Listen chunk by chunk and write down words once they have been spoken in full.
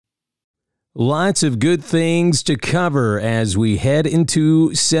Lots of good things to cover as we head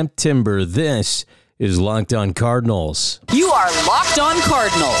into September. This is Locked On Cardinals. You are Locked On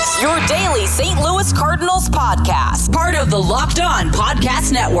Cardinals, your daily St. Louis Cardinals podcast. Part of the Locked On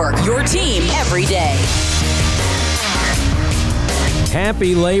Podcast Network, your team every day.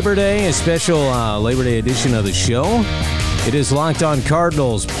 Happy Labor Day, a special Labor Day edition of the show. It is Locked On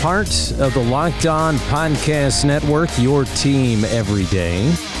Cardinals, part of the Locked On Podcast Network, your team every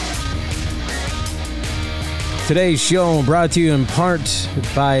day. Today's show brought to you in part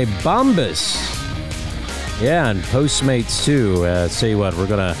by Bombas. Yeah, and Postmates too. Tell you what, we're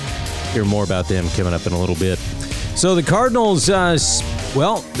going to hear more about them coming up in a little bit. So the Cardinals,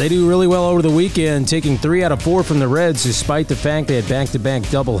 they do really well over the weekend, taking 3 out of 4 from the Reds, despite the fact they had back-to-back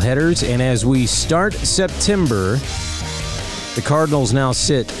doubleheaders. And as we start September, the Cardinals now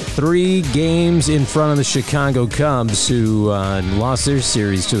sit 3 games in front of the Chicago Cubs, who lost their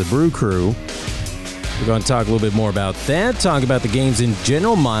series to the Brew Crew. We're going to talk a little bit more about that, talk about the games in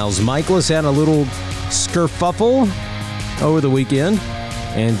general. Miles Mikolas had a little skerfuffle over the weekend,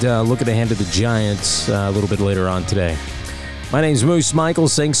 and looking ahead to the Giants a little bit later on today. My name's Moose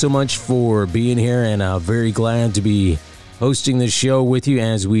Michaels. Thanks so much for being here, and very glad to be hosting this show with you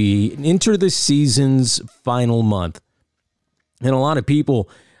as we enter the season's final month. And a lot of people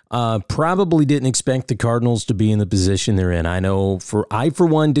probably didn't expect the Cardinals to be in the position they're in. I know I, for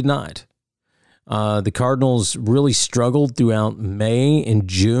one, did not. The Cardinals really struggled throughout May and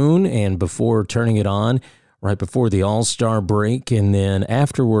June and before turning it on right before the All-Star break. And then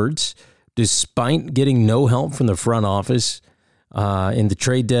afterwards, despite getting no help from the front office in the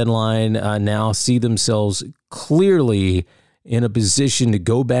trade deadline, now see themselves clearly in a position to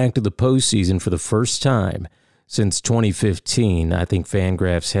go back to the postseason for the first time since 2015. I think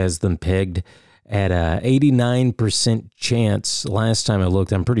Fangraphs has them pegged at a 89% chance. Last time I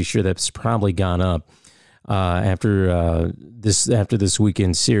looked, I'm pretty sure that's probably gone up after this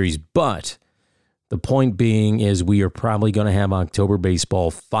weekend series. But the point being is we are probably going to have October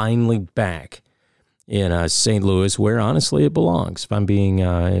baseball finally back in St. Louis, where honestly it belongs, if I'm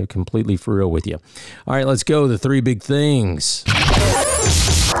being completely for real with you. All right, let's go. The 3 big things.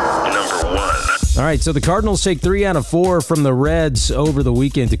 All right, so the Cardinals take 3 out of 4 from the Reds over the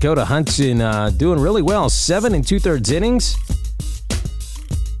weekend. Dakota Hudson doing really well, 7 2/3 innings.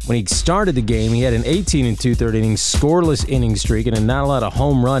 When he started the game, he had an 18 2/3 innings scoreless inning streak and not a lot of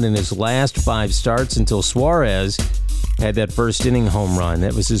home run in his last 5 starts until Suarez had that first inning home run.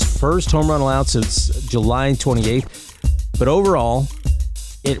 That was his first home run allowed since July 28th. But overall,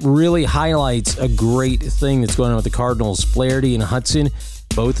 it really highlights a great thing that's going on with the Cardinals. Flaherty and Hudson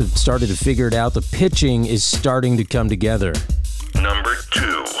both have started to figure it out. The pitching is starting to come together. Number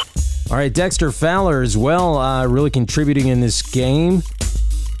 2. All right, Dexter Fowler as well, really contributing in this game.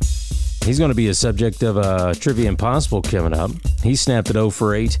 He's going to be a subject of Trivia Impossible coming up. He snapped an 0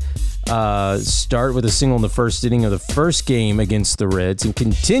 for 8 start with a single in the first inning of the first game against the Reds and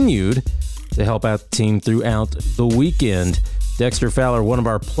continued to help out the team throughout the weekend. Dexter Fowler, one of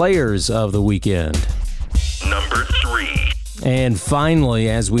our players of the weekend. Number 3. And finally,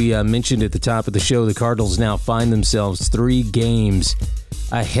 as we mentioned at the top of the show, the Cardinals now find themselves 3 games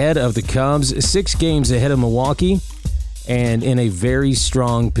ahead of the Cubs, 6 games ahead of Milwaukee, and in a very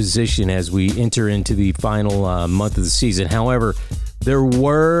strong position as we enter into the final month of the season. However, there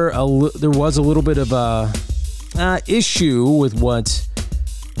was a little bit of a issue with what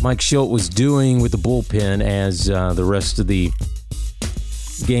Mike Shildt was doing with the bullpen as the rest of the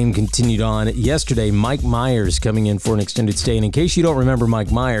game continued on. Yesterday, Mike Myers coming in for an extended stay. And in case you don't remember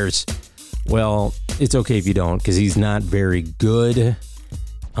Mike Myers, well, it's okay if you don't, because he's not very good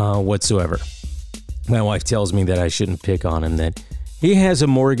whatsoever. My wife tells me that I shouldn't pick on him, that he has a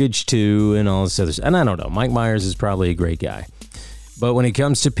mortgage too and all this other stuff. And I don't know. Mike Myers is probably a great guy. But when it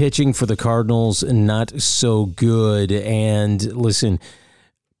comes to pitching for the Cardinals, not so good. And listen,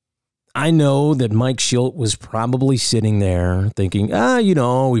 I know that Mike Shildt was probably sitting there thinking,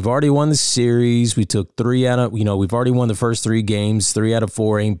 we've already won the series. We took 3 out of, we've already won the first 3 games. 3 out of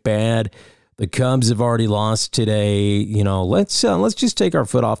 4 ain't bad. The Cubs have already lost today. Let's just take our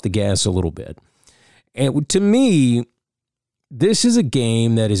foot off the gas a little bit. And to me, this is a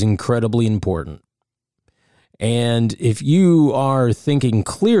game that is incredibly important. And if you are thinking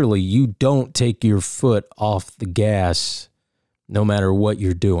clearly, you don't take your foot off the gas no matter what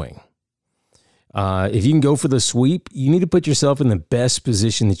you're doing. If you can go for the sweep, you need to put yourself in the best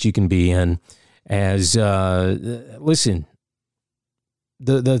position that you can be in. As listen,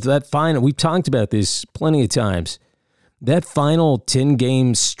 that final, we've talked about this plenty of times. That final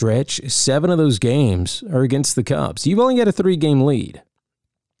 10-game stretch, 7 of those games are against the Cubs. You've only got a 3-game lead.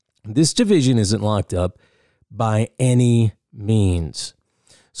 This division isn't locked up by any means.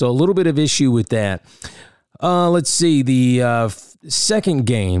 So a little bit of issue with that. Let's see. The second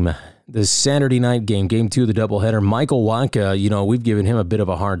game, the Saturday night game, game 2 of the doubleheader, Michael Wacha, we've given him a bit of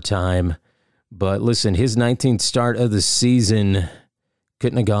a hard time. But listen, his 19th start of the season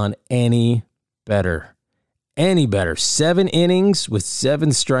couldn't have gone any better. Any better. 7 innings with 7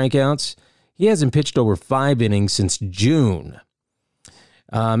 strikeouts. He hasn't pitched over 5 innings since June.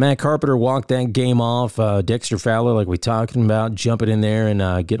 Matt Carpenter walked that game off. Dexter Fowler, like we talking about, jumping in there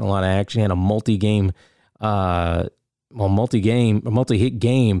and getting a lot of action. He had a multi-hit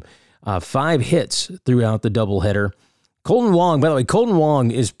game. 5 hits throughout the doubleheader. Colton Wong, by the way, Colton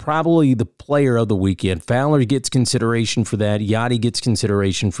Wong is probably the player of the weekend. Fowler gets consideration for that. Yachty gets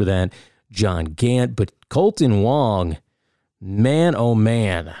consideration for that. John Gant. But Colton Wong, man, oh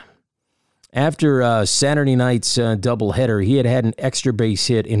man. After Saturday night's doubleheader, he had an extra base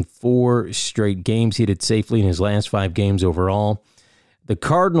hit in 4 straight games. He did safely in his last 5 games overall. The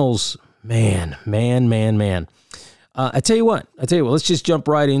Cardinals, man. I tell you what, let's just jump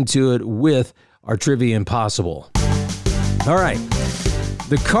right into it with our Trivia Impossible. All right.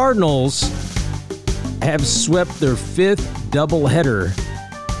 The Cardinals have swept their 5th doubleheader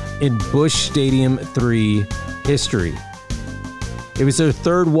in Busch Stadium 3 history. It was their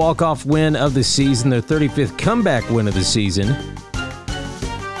 3rd walk-off win of the season, their 35th comeback win of the season.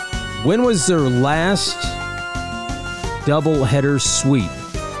 When was their last doubleheader sweep?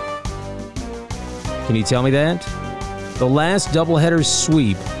 Can you tell me that? The last doubleheader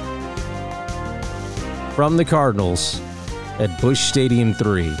sweep from the Cardinals at Busch Stadium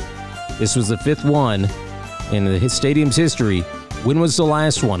 3. This was the 5th one in the stadium's history. When was the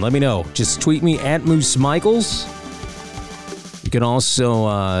last one? Let me know. Just tweet me at Moose Michaels. You can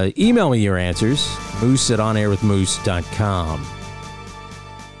also email me your answers, moose@onairwithmoose.com.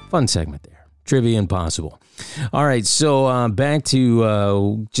 Fun segment there. Trivia Impossible. All right, so back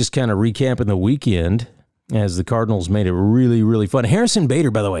to just kind of recapping the weekend as the Cardinals made it really, really fun. Harrison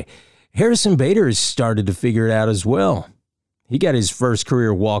Bader, by the way, has started to figure it out as well. He got his first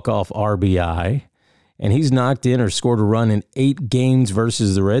career walk-off RBI, and he's knocked in or scored a run in 8 games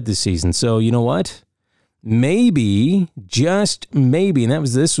versus the Reds this season. So you know what? Maybe, just maybe, and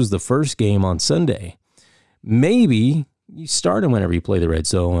this was the first game on Sunday, maybe you start him whenever you play the Reds,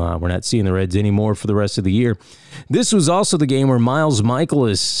 so we're not seeing the Reds anymore for the rest of the year. This was also the game where Miles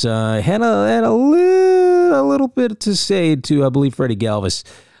Mikolas had a little bit to say to, I believe, Freddie Galvis,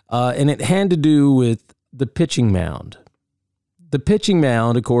 and it had to do with the pitching mound. The pitching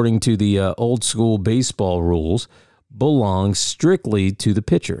mound, according to the old school baseball rules, belongs strictly to the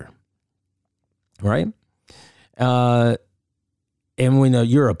pitcher, right? And when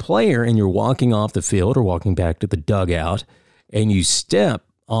you're a player and you're walking off the field or walking back to the dugout and you step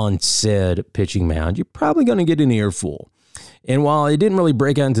on said pitching mound, you're probably going to get an earful. And while it didn't really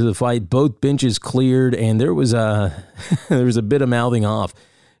break out into the fight, both benches cleared and there was a bit of mouthing off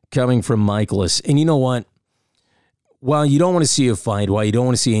coming from Mikolas. And you know what? While you don't want to see a fight, while you don't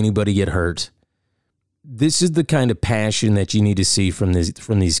want to see anybody get hurt, this is the kind of passion that you need to see from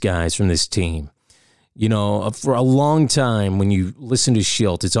these guys, from this team. You know, for a long time, when you listen to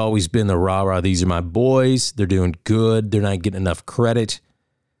Shildt, it's always been the rah-rah. These are my boys. They're doing good. They're not getting enough credit.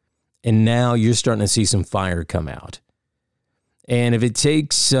 And now you're starting to see some fire come out. And if it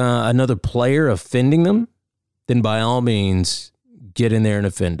takes another player offending them, then by all means, get in there and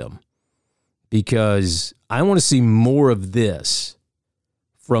offend them. Because I want to see more of this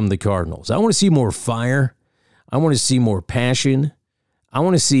from the Cardinals. I want to see more fire. I want to see more passion. I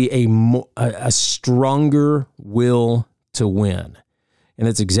want to see a stronger will to win. And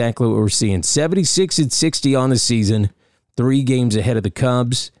that's exactly what we're seeing. 76-60 on the season, 3 games ahead of the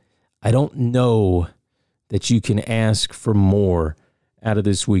Cubs. I don't know that you can ask for more out of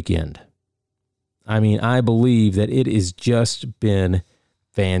this weekend. I mean, I believe that it has just been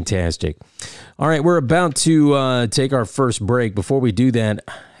fantastic. All right, we're about to take our first break. Before we do that,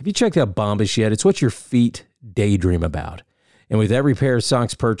 have you checked out Bombas yet? It's what your feet daydream about. And with every pair of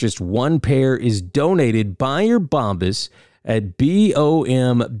socks purchased, 1 pair is donated by your Bombas at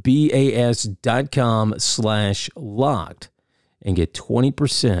bombas.com/locked and get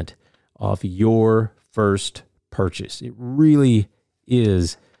 20% off your first purchase. It really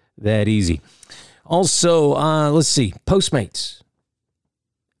is that easy. Also, let's see, Postmates.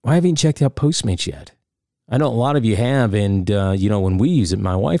 Why haven't you checked out Postmates yet? I know a lot of you have, and, when we use it,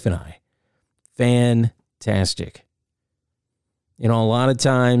 my wife and I, fantastic. You know, a lot of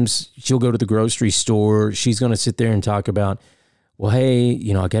times she'll go to the grocery store. She's going to sit there and talk about, well, hey,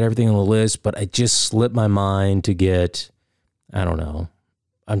 I got everything on the list, but I just slipped my mind to get, I don't know,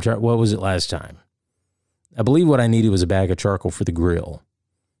 What was it last time? I believe what I needed was a bag of charcoal for the grill.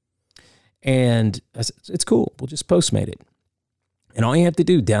 And I said, it's cool. We'll just Postmate it. And all you have to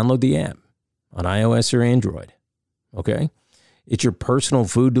do, download the app on iOS or Android. Okay? It's your personal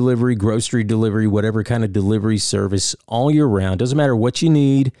food delivery, grocery delivery, whatever kind of delivery service all year round. Doesn't matter what you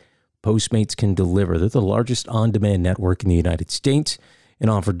need, Postmates can deliver. They're the largest on-demand network in the United States and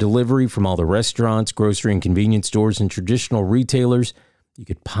offer delivery from all the restaurants, grocery and convenience stores, and traditional retailers you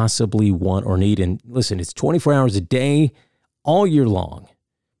could possibly want or need. And listen, it's 24 hours a day, all year long.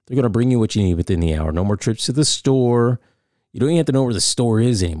 They're going to bring you what you need within the hour. No more trips to the store. You don't even have to know where the store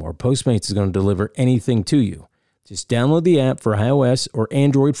is anymore. Postmates is going to deliver anything to you. Just download the app for iOS or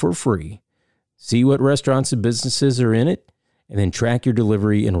Android for free. See what restaurants and businesses are in it, and then track your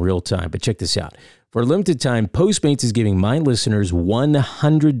delivery in real time. But check this out. For a limited time, Postmates is giving my listeners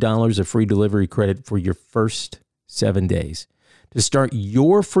 $100 of free delivery credit for your first 7 days. To start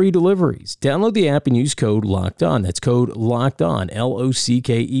your free deliveries, download the app and use code LOCKEDON. That's code LOCKEDON,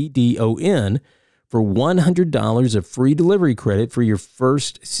 LOCKEDON, for $100 of free delivery credit for your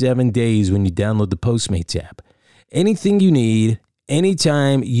first 7 days when you download the Postmates app. Anything you need,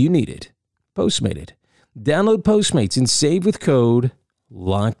 anytime you need it, Postmate it. Download Postmates and save with code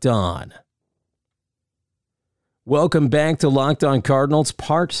LOCKEDON. Welcome back to Locked On Cardinals,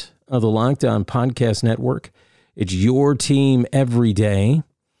 part of the Locked On Podcast Network. It's your team every day.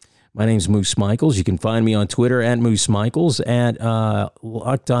 My name's Moose Michaels. You can find me on Twitter at Moose Michaels, at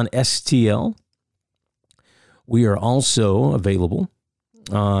Locked On STL. We are also available.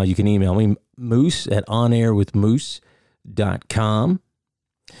 You can email me, Moose at onairwithmoose.com.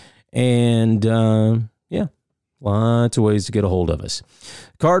 And lots of ways to get a hold of us.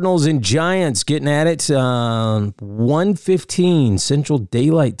 Cardinals and Giants getting at it. 1:15 Central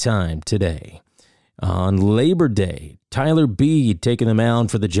Daylight Time today. On Labor Day, Tyler Beede taking the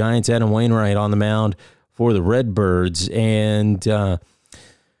mound for the Giants. Adam Wainwright on the mound for the Redbirds. And, this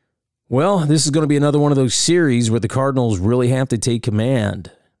is going to be another one of those series where the Cardinals really have to take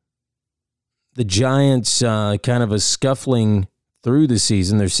command. The Giants kind of a scuffling through the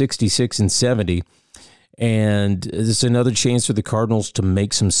season. They're 66-70. And it's another chance for the Cardinals to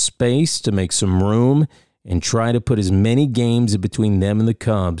make some space, to make some room, and try to put as many games in between them and the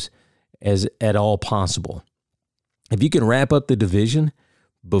Cubs as at all possible. If you can wrap up the division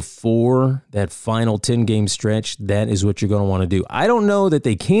before that final 10-game stretch, that is what you're going to want to do. I don't know that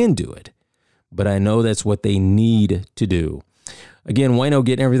they can do it, but I know that's what they need to do. Again, Waino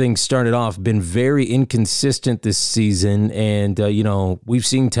getting everything started off, been very inconsistent this season, and, we've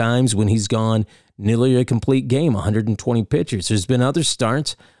seen times when he's gone nearly a complete game, 120 pitches. There's been other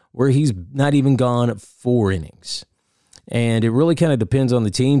starts where he's not even gone 4 innings. And it really kind of depends on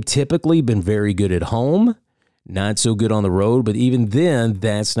the team. Typically been very good at home, not so good on the road, but even then,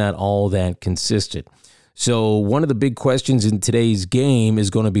 that's not all that consistent. So one of the big questions in today's game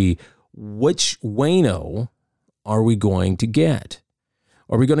is going to be, which Waino are we going to get?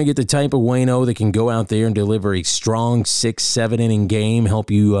 Are we going to get the type of Waino that can go out there and deliver a strong 6-7 inning game,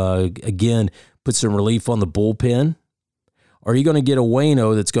 help you, again, put some relief on the bullpen? Or are you going to get a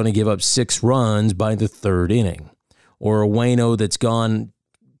Waino that's going to give up 6 runs by the 3rd inning? Or a Waino that's gone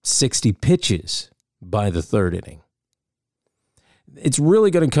 60 pitches by the 3rd inning? It's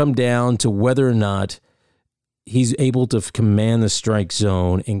really going to come down to whether or not he's able to command the strike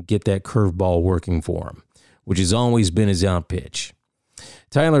zone and get that curveball working for him, which has always been his out pitch.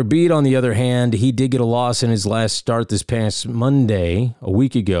 Tyler Beede, on the other hand, he did get a loss in his last start this past Monday, a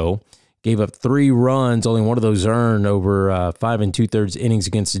week ago. Gave up 3 runs, only one of those earned over 5 2/3 innings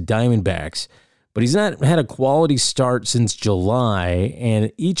against the Diamondbacks. But he's not had a quality start since July, and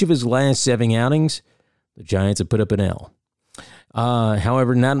each of his last 7 outings, the Giants have put up an L.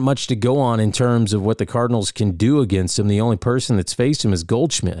 However, not much to go on in terms of what the Cardinals can do against him. The only person that's faced him is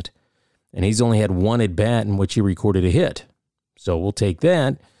Goldschmidt, and he's only had 1 at-bat in which he recorded a hit. So we'll take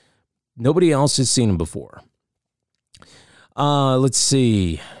that. Nobody else has seen him before. Let's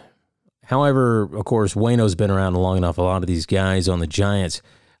see. However, of course, Waino's been around long enough. A lot of these guys on the Giants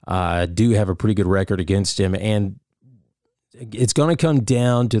do have a pretty good record against him, and it's going to come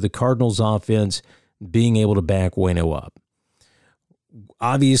down to the Cardinals' offense being able to back Waino up.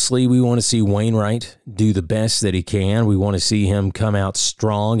 Obviously, we want to see Wainwright do the best that he can. We want to see him come out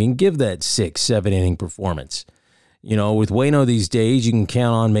strong and give that 6-7 inning performance. You know, with Waino these days, you can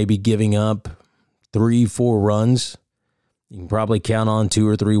count on maybe giving up 3-4 runs. You can probably count on 2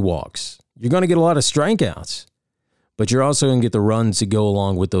 or 3 walks. You're going to get a lot of strikeouts, but you're also going to get the runs to go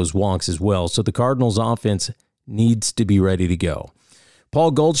along with those walks as well. So the Cardinals' offense needs to be ready to go. Paul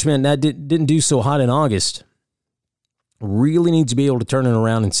Goldschmidt didn't do so hot in August. really needs to be able to turn it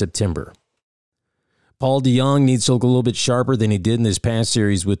around in September. Paul DeJong needs to look a little bit sharper than he did in this past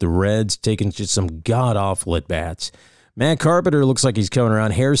series with the Reds, taking just some god-awful at-bats. Matt Carpenter looks like he's coming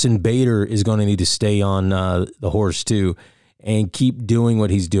around. Harrison Bader is going to need to stay on the horse, too, and keep doing what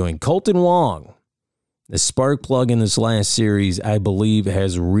he's doing. Colton Wong, the spark plug in this last series, I believe,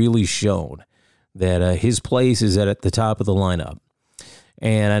 has really shown that his place is at the top of the lineup.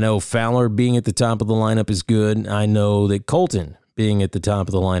 And I know Fowler being at the top of the lineup is good. I know that Colton being at the top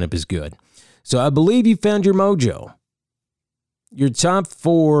of the lineup is good. So I believe you found your mojo. Your top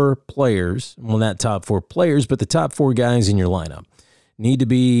 4 players, well, not top 4 players, but the top 4 guys in your lineup need to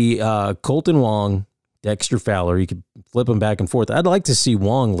be Colton Wong, Dexter Fowler. You can flip them back and forth. I'd like to see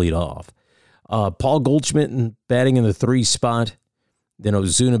Wong lead off. Paul Goldschmidt batting in the 3 spot. Then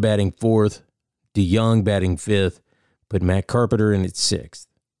Ozuna batting 4th. DeJong batting 5th. Put Matt Carpenter in at 6th.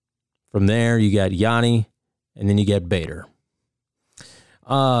 From there, you got Yanni, and then you got Bader.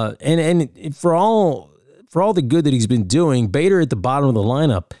 And for all the good that he's been doing, Bader at the bottom of the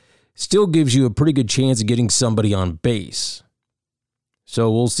lineup still gives you a pretty good chance of getting somebody on base.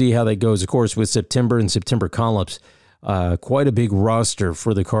 So we'll see how that goes. Of course, with September and September call-ups, quite a big roster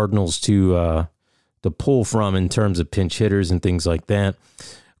for the Cardinals to pull from in terms of pinch hitters and things like that.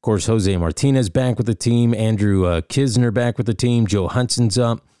 Of course, Jose Martinez back with the team. Andrew Kisner back with the team. Joe Hudson's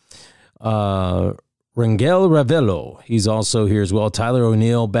up. Rangel Ravelo, he's also here as well. Tyler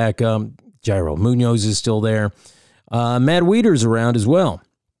O'Neill back up. Jairo Munoz is still there. Matt Wieters around as well.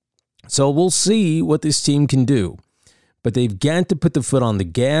 So we'll see what this team can do. But they've got to put the foot on the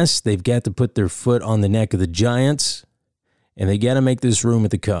gas. They've got to put their foot on the neck of the Giants. And they got to make this room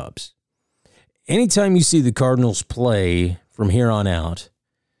at the Cubs. Anytime you see the Cardinals play from here on out,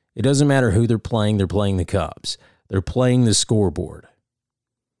 it doesn't matter who they're playing the Cubs. They're playing the scoreboard.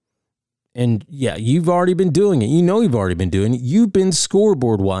 And yeah, you've already been doing it. You know you've already been doing it. You've been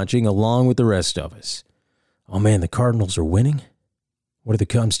scoreboard watching along with the rest of us. Oh man, the Cardinals are winning? What are the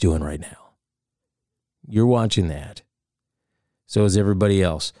Cubs doing right now? You're watching that. So is everybody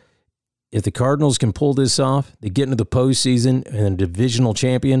else. If the Cardinals can pull this off, they get into the postseason and a divisional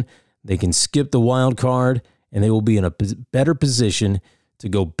champion, they can skip the wild card, and they will be in a better position to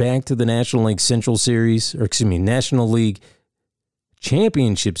go back to the National League Central Series, National League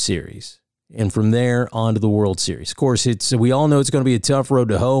Championship Series, and from there on to the World Series. Of course, we all know it's going to be a tough road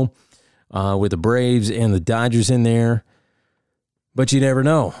to hoe with the Braves and the Dodgers in there, but you never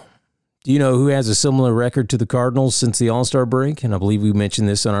know. Do you know who has a similar record to the Cardinals since the All-Star break? And I believe we mentioned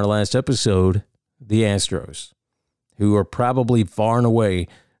this on our last episode, the Astros, who are probably far and away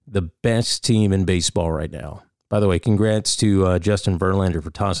the best team in baseball right now. By the way, congrats to Justin Verlander for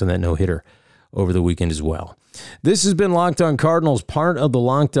tossing that no-hitter over the weekend as well. This has been Locked On Cardinals, part of the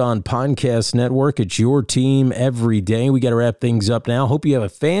Locked On Podcast Network. It's your team every day. We got to wrap things up now. Hope you have a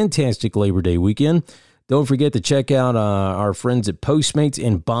fantastic Labor Day weekend. Don't forget to check out our friends at Postmates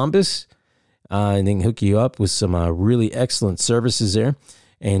in Bombas. And they can hook you up with some really excellent services there.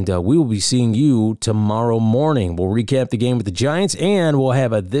 And we will be seeing you tomorrow morning. We'll recap the game with the Giants, and we'll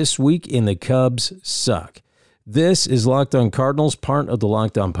have a This Week in the Cubs Suck. This is Locked On Cardinals, part of the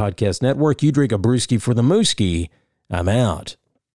Locked On Podcast Network. You drink a brewski for the Mooski. I'm out.